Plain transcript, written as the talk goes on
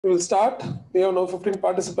We will start. We have now 15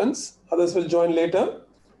 participants. Others will join later.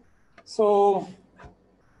 So,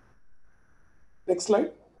 next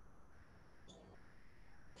slide.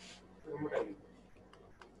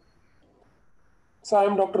 So, I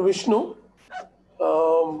am Dr. Vishnu.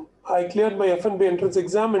 I cleared my F&B entrance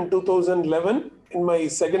exam in 2011 in my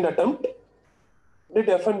second attempt. Did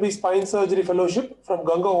F&B spine surgery fellowship from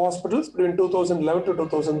Ganga Hospitals between 2011 to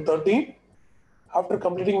 2013. After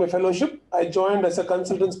completing my fellowship, I joined as a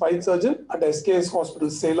consultant spine surgeon at SKS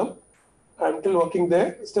Hospitals, Salem. I'm still working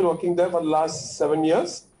there for the last 7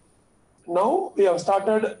 years. Now we have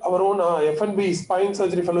started our own F&B spine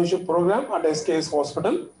surgery fellowship program at SKS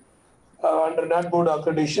Hospital under NAT board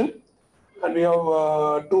accreditation, and we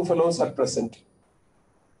have 2 fellows at present.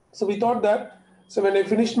 So we thought that, so when I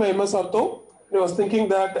finished my MS Ortho, I was thinking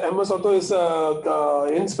that MS Ortho is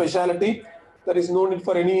in speciality. There is no need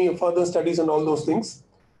for any further studies and all those things.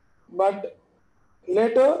 But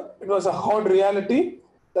later, it was a hard reality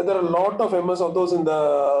that there are a lot of MS Orthos in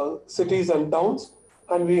the cities and towns,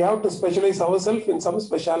 and we have to specialize ourselves in some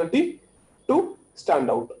specialty to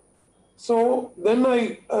stand out. So then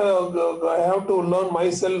I have to learn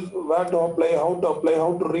myself where to apply,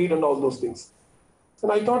 how to read and all those things.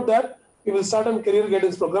 And I thought that we will start a career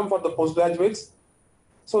guidance program for the postgraduates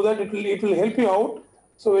so that it will help you out.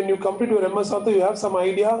 So when you complete your MS Ortho, you have some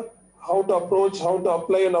idea how to approach, how to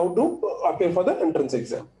apply, and how to appear for the entrance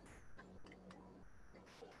exam.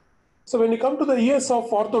 So when you come to the years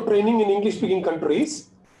of ortho training in English-speaking countries,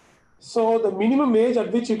 so the minimum age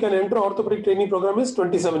at which you can enter orthopedic training program is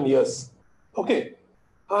 27 years. Okay.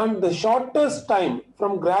 And the shortest time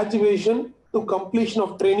from graduation to completion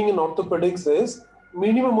of training in orthopedics is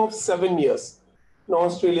minimum of 7 years. In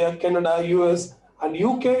Australia, Canada, US, and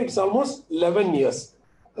UK, it's almost 11 years.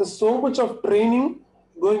 There's so much of training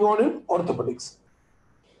going on in orthopedics.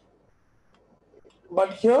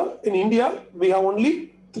 But here in India, we have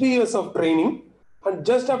only 3 years of training, and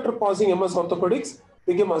just after passing MS Orthopedics,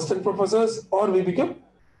 we become assistant professors or we become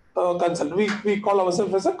consultant. We call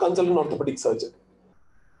ourselves as a consultant orthopedic surgeon.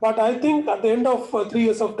 But I think at the end of 3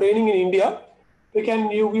 years of training in India,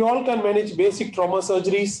 we all can manage basic trauma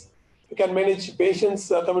surgeries. We can manage patients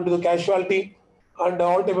coming to the casualty, and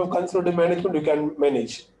all type of conservative management we can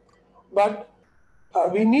manage. But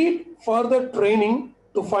we need further training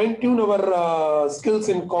to fine-tune our skills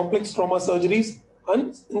in complex trauma surgeries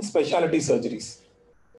and in specialty surgeries.